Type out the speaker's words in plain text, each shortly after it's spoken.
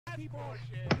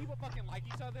People fucking like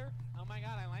each other. Oh my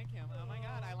god, I like him. Oh my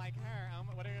god, I like her.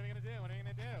 What are you gonna do? What are you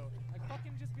gonna do? Like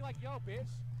fucking just be like, yo,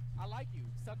 bitch, I like you.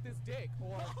 Suck this dick.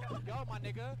 Or yo, my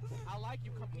nigga, I like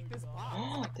you. Come eat this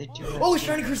box. Oh,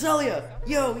 shiny Cresselia!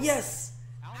 Yo, yes!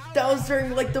 That was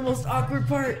during like the most awkward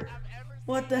part.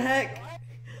 What the heck?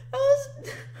 That was.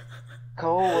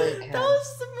 Go away, Ken. That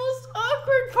was the most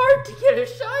awkward part to get a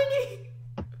shiny.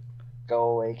 Go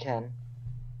away, Ken.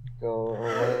 Go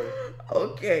away.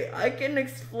 Okay, I can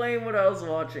explain what I was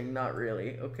watching. Not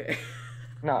really. Okay.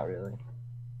 Not really.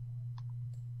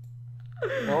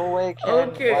 Go away, Ken.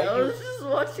 Okay, I was just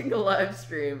watching a live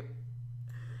stream,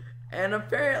 and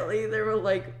apparently they were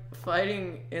like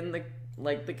fighting in the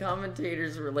the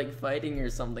commentators were like fighting or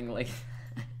something like.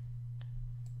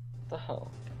 What the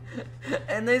hell?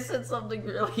 And they said something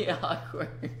really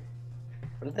awkward.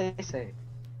 What did they say?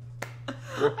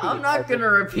 Repeat. I'm not gonna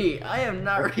repeat. I am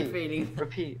not Repeat. repeating.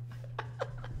 Repeat.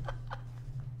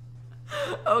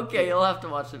 Okay, you'll have to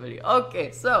watch the video.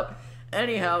 Okay, so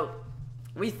anyhow,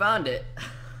 we found it.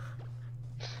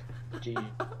 G.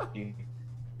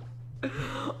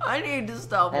 I need to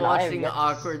stop And I watching have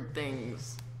awkward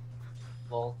things.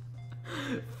 Well,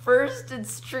 First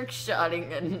it's trick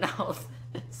shotting, and now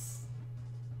this.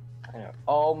 I know.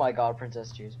 Oh my god,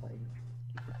 Princess Juice, buddy.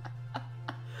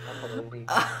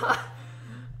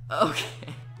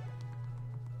 Okay.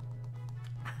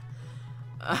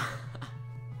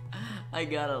 I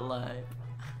got it live.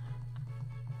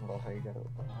 Well, how you got it?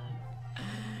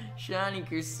 Shiny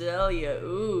Cresselia,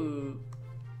 ooh.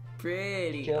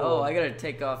 Pretty. Kill Oh, him. I gotta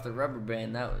take off the rubber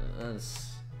band. That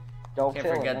was. Don't Can't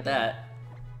fail forget it, that.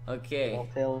 Okay.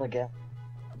 Don't fail again.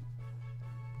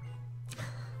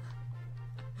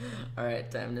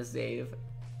 Alright, time to save.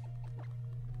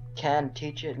 Can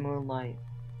teach it Moonlight.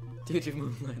 Teach it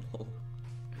Moonlight hole.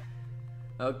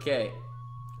 Okay.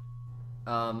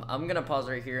 I'm gonna pause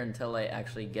right here until I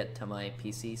actually get to my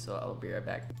PC, so I'll be right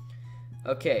back.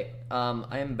 Okay,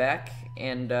 I am back,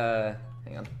 and,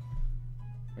 hang on.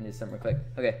 I need something real quick.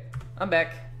 Okay, I'm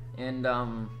back, and,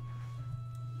 I'm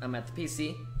at the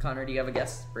PC. Connor, do you have a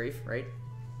guess? Brave, right?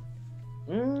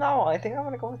 No, I think I'm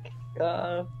gonna go with,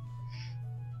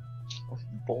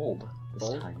 bold this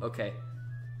time. Okay.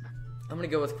 I'm gonna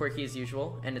go with quirky as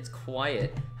usual, and it's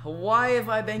quiet. Why have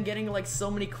I been getting, like,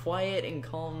 so many quiet and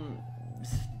calm...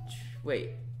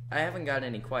 Wait, I haven't got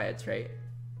any quiets, right?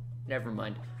 Never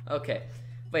mind. Okay.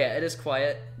 But yeah, it is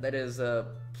quiet. That is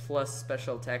plus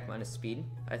special attack minus speed.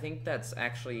 I think that's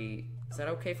actually... Is that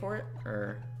okay for it?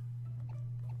 Or...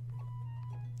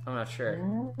 I'm not sure.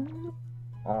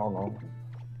 I don't know.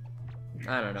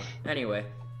 I don't know. Anyway.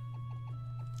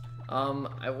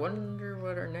 I wonder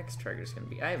what our next target is gonna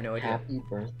be. I have no idea. Happy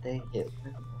birthday,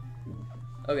 Hitler.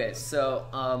 Okay, so,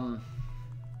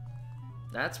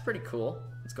 that's pretty cool.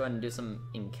 Let's go ahead and do some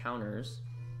encounters.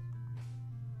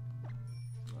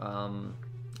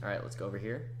 Alright, let's go over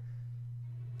here.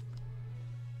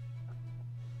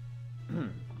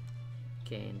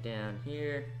 Okay, and down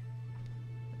here.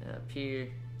 Up here,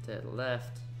 to the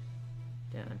left.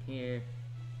 Down here.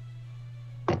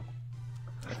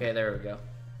 Okay, there we go.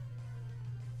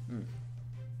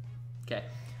 Okay.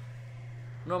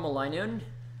 Normal Linoon.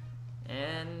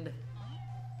 And...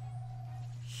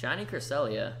 Shiny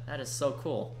Cresselia. That is so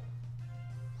cool.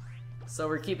 So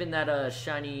we're keeping that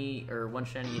shiny, or one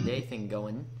shiny a day thing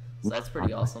going. So that's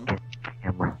pretty awesome.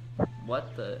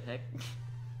 What the heck?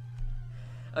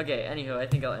 Okay, anywho, I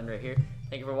think I'll end right here.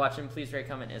 Thank you for watching. Please rate,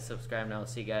 comment, and subscribe, and I'll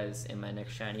see you guys in my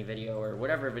next shiny video, or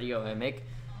whatever video I make.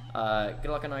 Good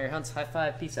luck on all your hunts. High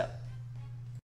five. Peace out.